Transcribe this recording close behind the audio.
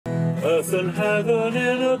Earth and heaven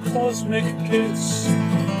in a cosmic kiss.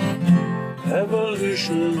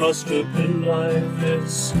 Evolution must have been like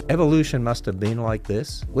this. Evolution must have been like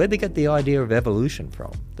this? Where'd they get the idea of evolution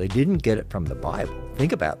from? They didn't get it from the Bible.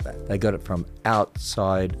 Think about that. They got it from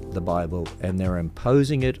outside the Bible, and they're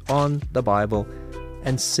imposing it on the Bible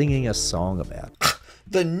and singing a song about it.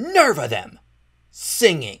 The nerve of them!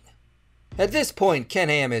 Singing! At this point, Ken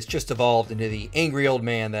Ham has just evolved into the angry old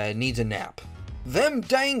man that needs a nap. Them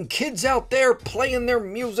dang kids out there playing their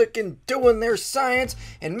music and doing their science.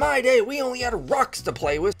 In my day, we only had rocks to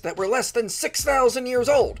play with that were less than 6,000 years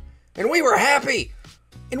old. And we were happy!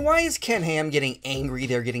 And why is Ken Ham getting angry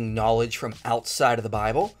they're getting knowledge from outside of the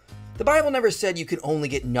Bible? The Bible never said you could only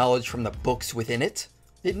get knowledge from the books within it.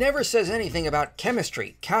 It never says anything about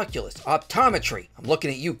chemistry, calculus, optometry. I'm looking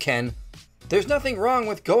at you, Ken. There's nothing wrong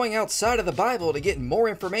with going outside of the Bible to get more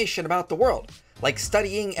information about the world, like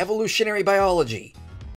studying evolutionary biology.